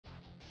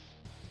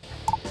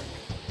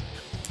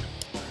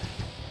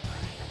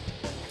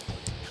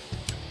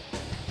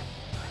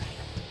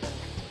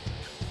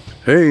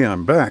Hey,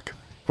 I'm back.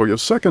 For your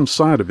second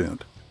side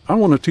event, I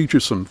want to teach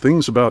you some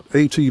things about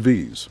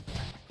ATVs.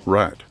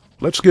 Right,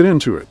 let's get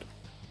into it.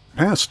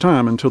 Pass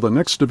time until the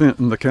next event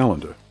in the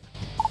calendar.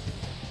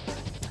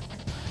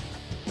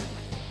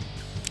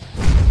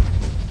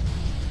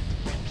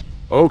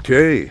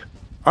 Okay,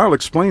 I'll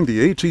explain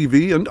the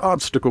ATV and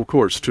obstacle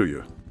course to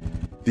you.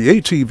 The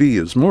ATV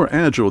is more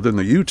agile than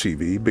the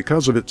UTV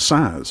because of its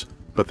size,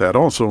 but that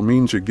also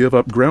means you give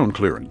up ground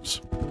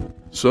clearance.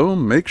 So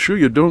make sure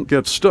you don't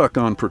get stuck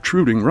on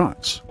protruding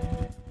rocks.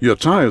 Your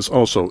tires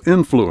also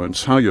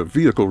influence how your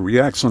vehicle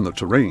reacts on the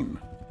terrain.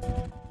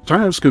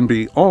 Tires can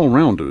be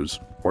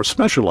all-rounders or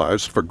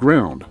specialized for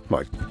ground,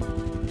 like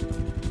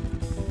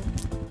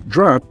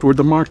drive toward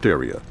the marked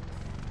area.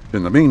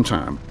 In the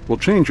meantime, we'll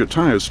change your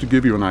tires to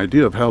give you an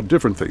idea of how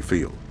different they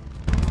feel.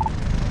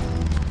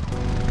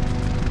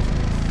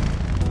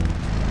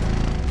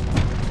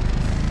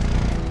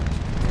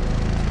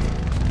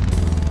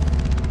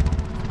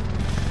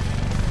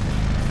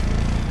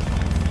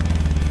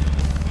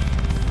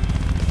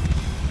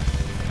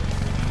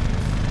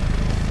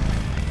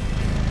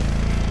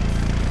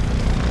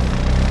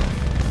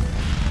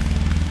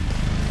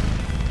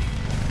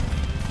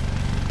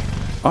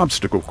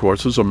 Obstacle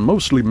courses are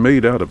mostly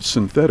made out of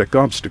synthetic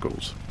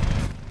obstacles.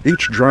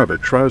 Each driver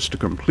tries to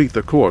complete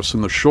the course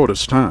in the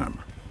shortest time.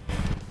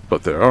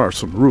 But there are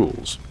some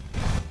rules.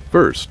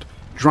 First,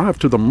 drive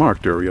to the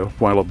marked area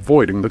while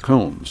avoiding the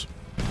cones.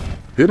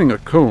 Hitting a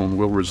cone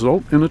will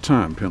result in a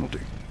time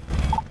penalty.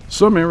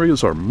 Some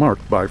areas are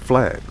marked by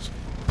flags.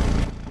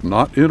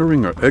 Not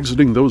entering or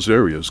exiting those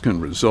areas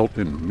can result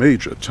in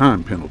major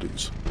time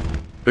penalties.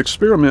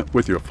 Experiment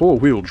with your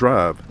four-wheel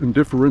drive and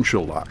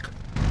differential lock.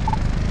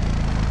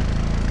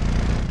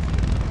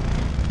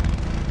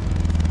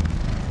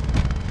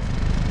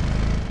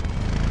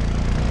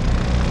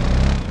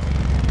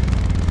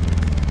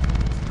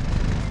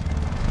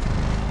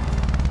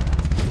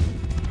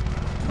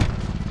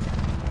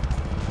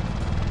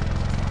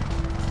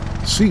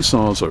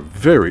 Seesaws are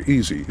very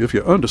easy if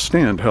you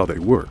understand how they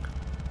work.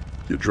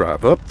 You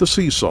drive up the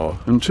seesaw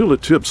until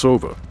it tips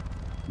over.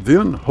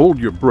 Then hold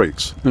your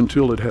brakes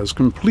until it has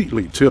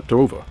completely tipped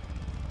over.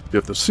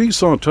 If the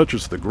seesaw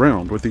touches the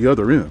ground with the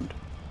other end,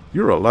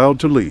 you're allowed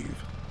to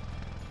leave.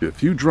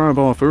 If you drive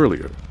off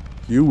earlier,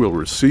 you will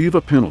receive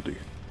a penalty.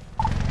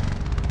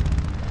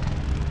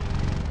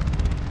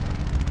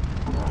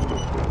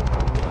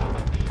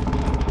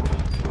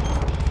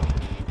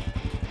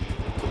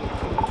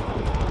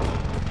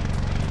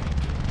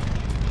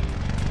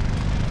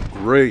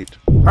 Great.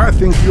 I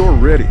think you're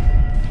ready.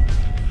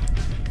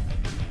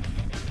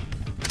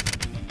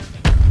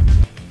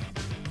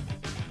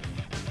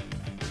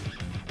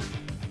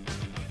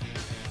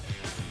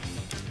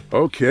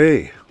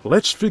 Okay,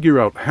 let's figure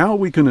out how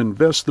we can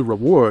invest the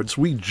rewards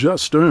we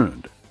just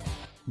earned.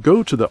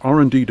 Go to the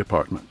R&D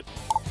department.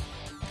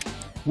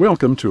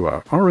 Welcome to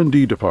our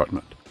R&D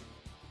department.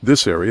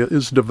 This area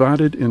is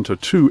divided into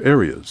two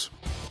areas.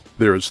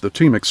 There is the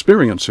team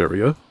experience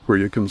area, where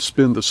you can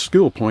spend the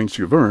skill points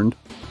you've earned,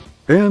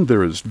 and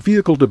there is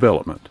vehicle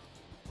development,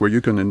 where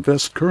you can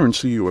invest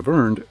currency you have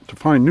earned to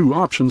find new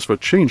options for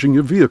changing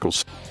your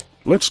vehicles.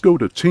 Let's go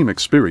to team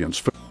experience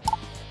first.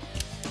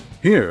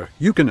 Here,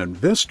 you can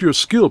invest your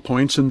skill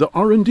points in the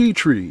R&D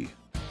tree.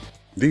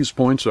 These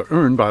points are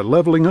earned by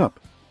leveling up.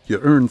 You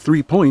earn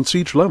 3 points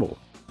each level.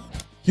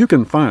 You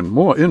can find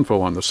more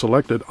info on the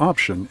selected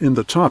option in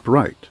the top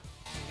right.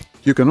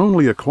 You can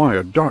only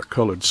acquire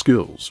dark-colored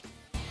skills.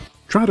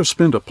 Try to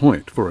spend a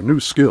point for a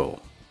new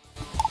skill.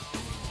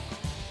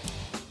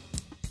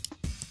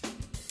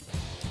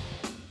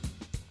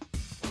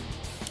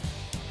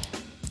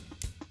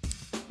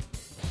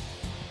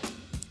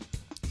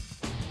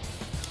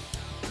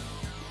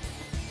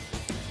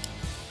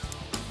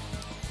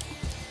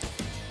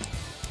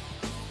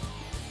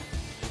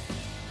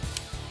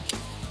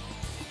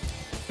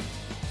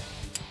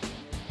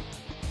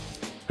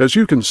 As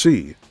you can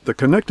see, the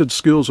connected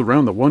skills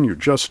around the one you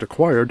just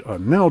acquired are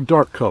now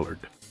dark-colored.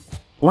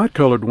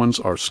 Light-colored ones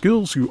are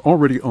skills you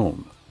already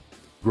own.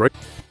 Great.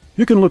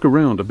 You can look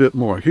around a bit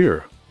more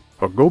here,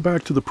 or go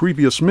back to the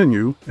previous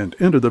menu and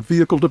enter the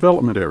vehicle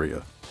development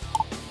area.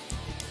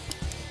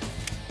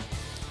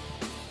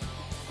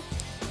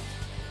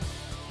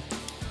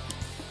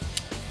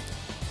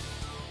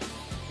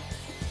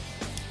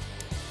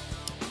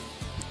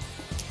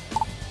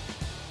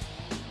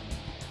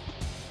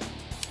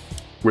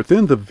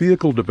 Within the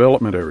vehicle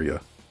development area,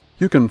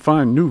 you can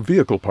find new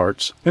vehicle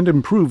parts and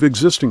improve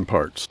existing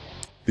parts.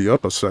 The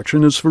upper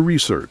section is for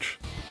research.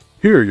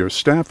 Here your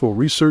staff will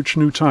research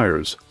new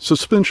tires,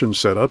 suspension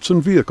setups,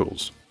 and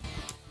vehicles.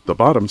 The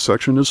bottom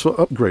section is for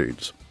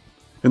upgrades.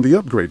 In the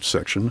upgrade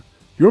section,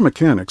 your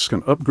mechanics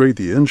can upgrade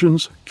the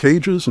engines,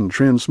 cages, and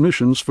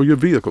transmissions for your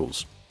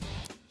vehicles.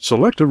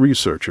 Select a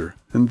researcher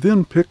and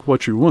then pick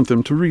what you want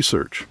them to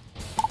research.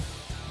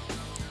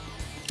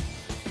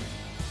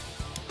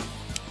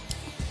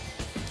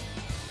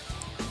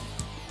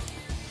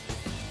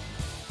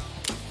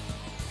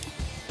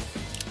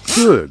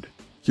 Good.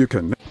 You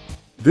can.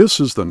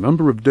 This is the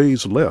number of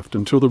days left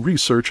until the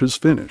research is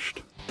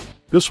finished.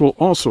 This will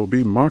also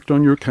be marked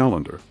on your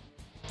calendar.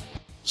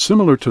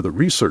 Similar to the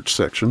research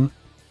section,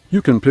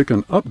 you can pick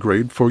an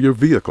upgrade for your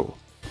vehicle.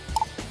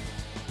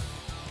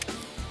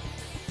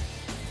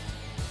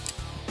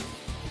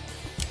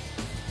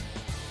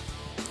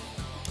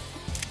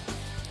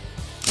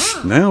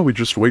 Now we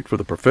just wait for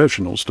the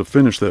professionals to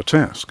finish their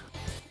task.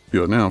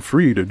 You're now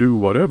free to do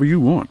whatever you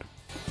want.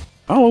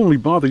 I'll only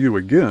bother you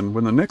again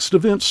when the next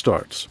event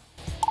starts.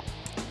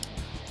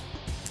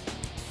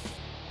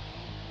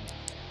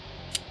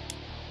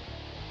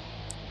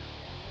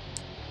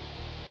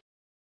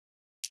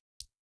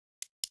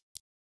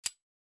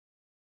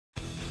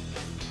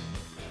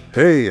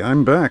 Hey,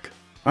 I'm back.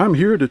 I'm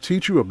here to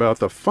teach you about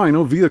the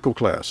final vehicle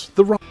class,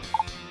 the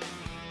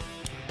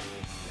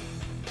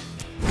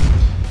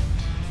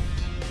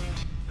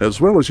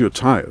as well as your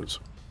tires.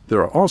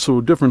 There are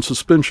also different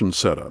suspension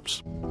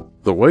setups.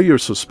 The way your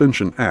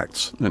suspension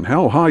acts and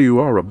how high you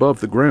are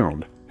above the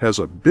ground has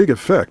a big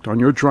effect on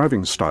your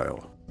driving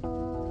style.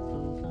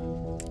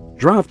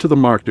 Drive to the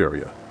marked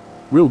area.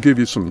 We'll give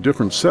you some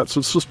different sets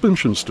of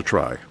suspensions to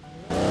try.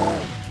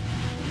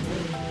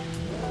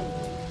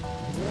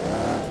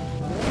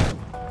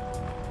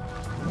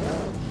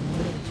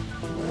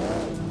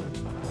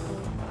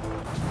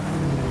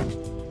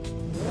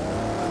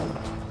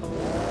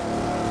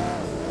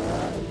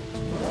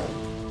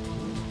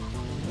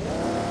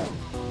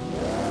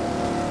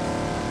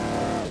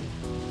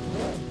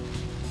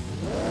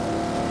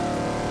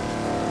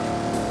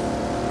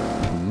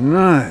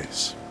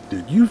 Nice!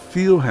 Did you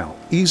feel how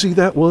easy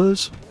that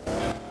was?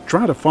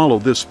 Try to follow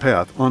this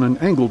path on an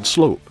angled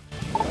slope.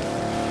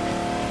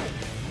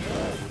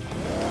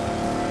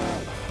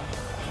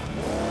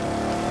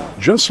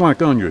 Just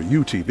like on your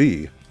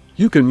UTV,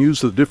 you can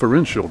use the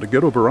differential to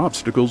get over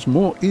obstacles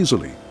more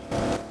easily.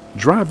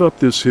 Drive up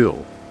this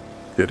hill.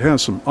 It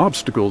has some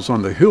obstacles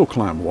on the hill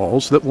climb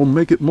walls that will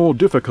make it more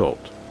difficult.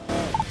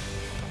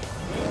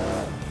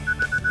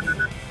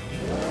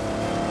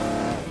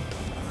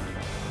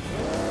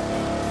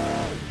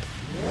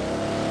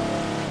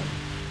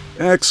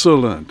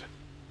 Excellent!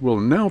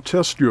 We'll now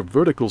test your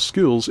vertical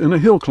skills in a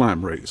hill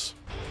climb race.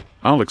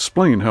 I'll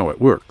explain how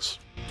it works.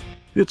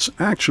 It's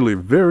actually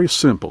very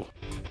simple.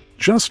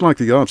 Just like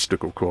the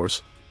obstacle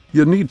course,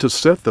 you need to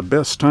set the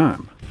best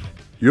time.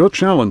 Your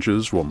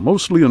challenges will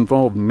mostly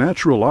involve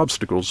natural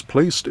obstacles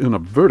placed in a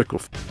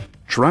vertical.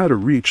 Try to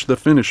reach the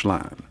finish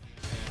line.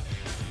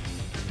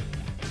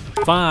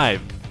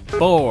 5,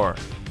 4,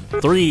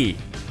 3,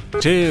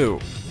 2,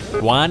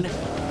 1,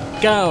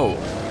 go!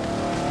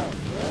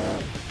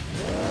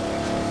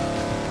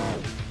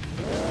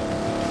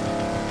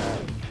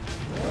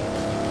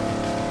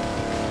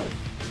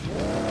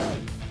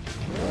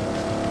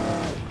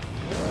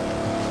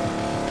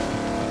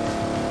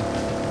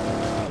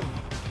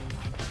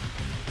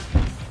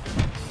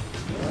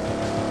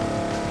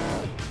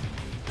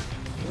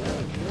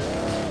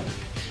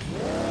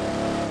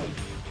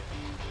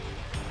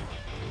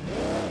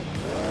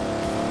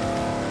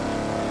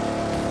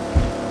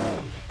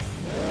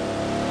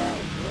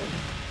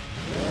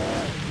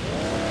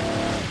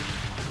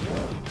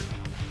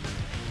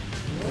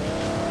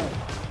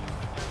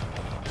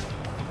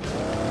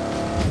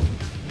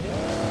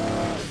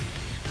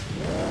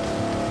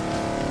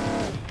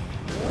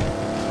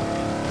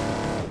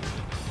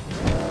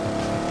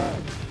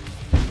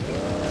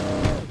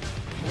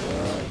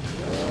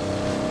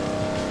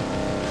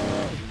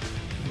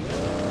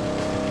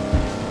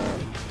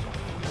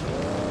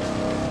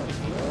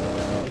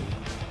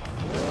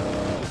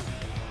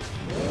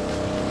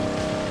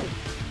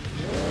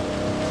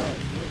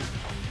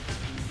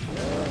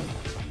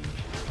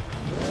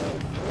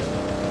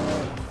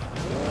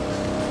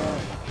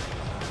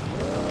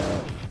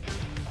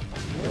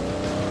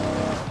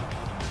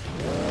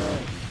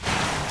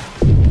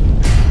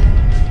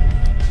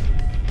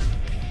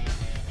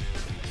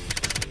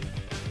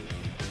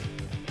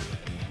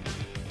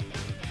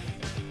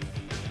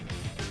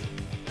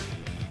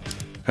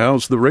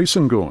 How's the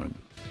racing going?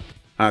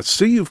 I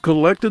see you've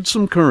collected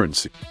some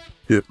currency.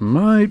 It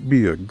might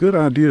be a good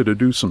idea to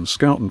do some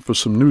scouting for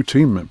some new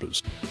team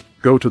members.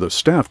 Go to the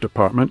staff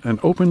department and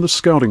open the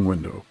scouting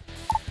window.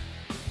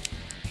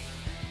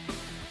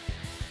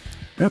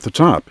 At the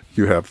top,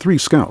 you have 3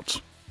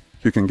 scouts.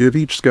 You can give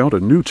each scout a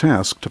new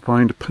task to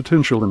find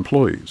potential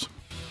employees.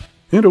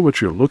 Enter what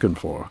you're looking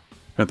for,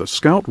 and the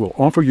scout will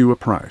offer you a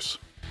price.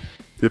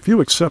 If you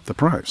accept the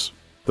price,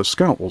 the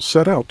scout will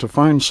set out to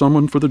find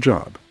someone for the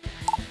job.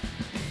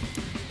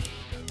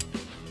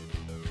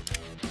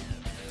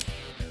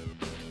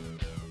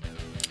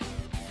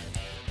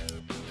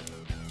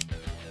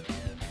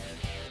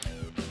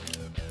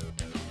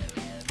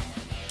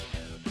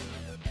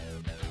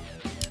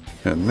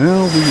 And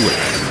now we wait.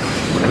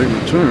 When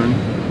they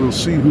return, we'll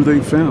see who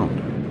they found.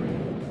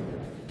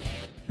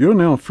 You're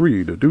now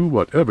free to do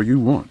whatever you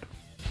want.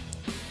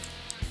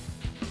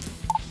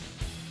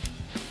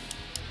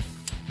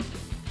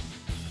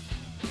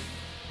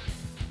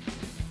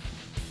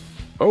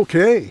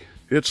 Okay,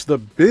 it's the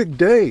big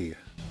day.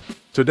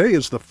 Today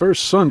is the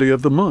first Sunday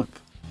of the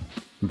month.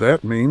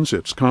 That means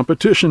it's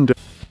competition day.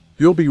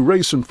 You'll be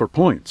racing for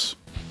points.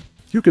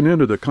 You can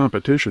enter the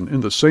competition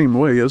in the same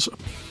way as...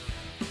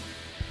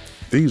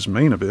 These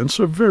main events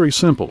are very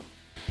simple.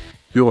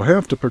 You'll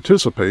have to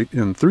participate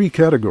in 3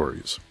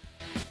 categories: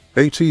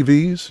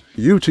 ATVs,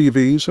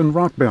 UTVs, and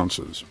rock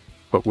bounces,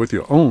 but with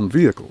your own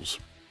vehicles.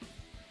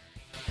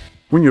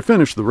 When you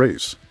finish the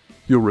race,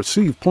 you'll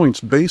receive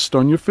points based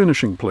on your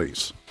finishing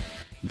place.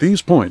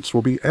 These points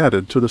will be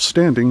added to the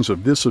standings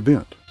of this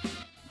event,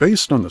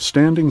 based on the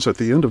standings at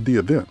the end of the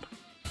event.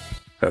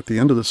 At the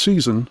end of the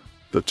season,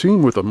 the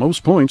team with the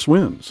most points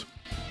wins.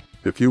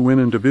 If you win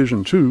in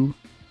Division 2,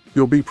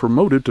 you'll be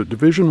promoted to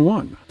Division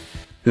 1.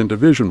 In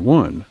Division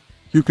 1,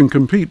 you can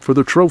compete for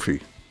the trophy,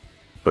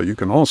 but you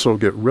can also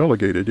get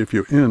relegated if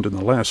you end in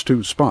the last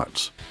 2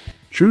 spots.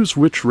 Choose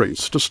which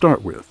race to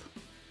start with.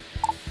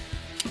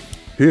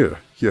 Here,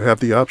 you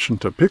have the option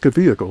to pick a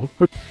vehicle.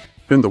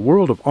 In the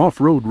world of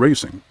off-road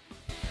racing,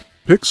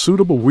 pick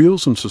suitable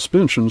wheels and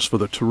suspensions for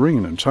the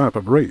terrain and type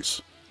of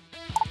race.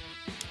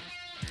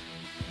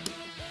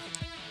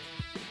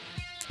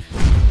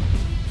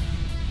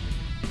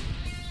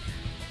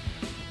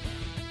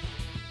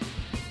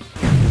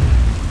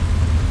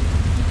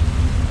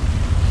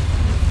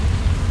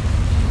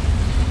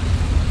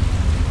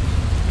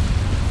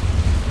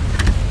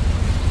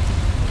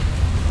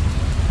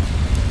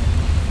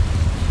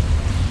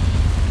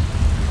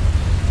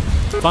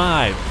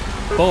 Five,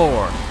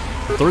 4,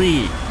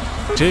 3,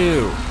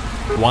 2,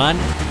 1,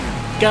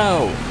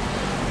 go!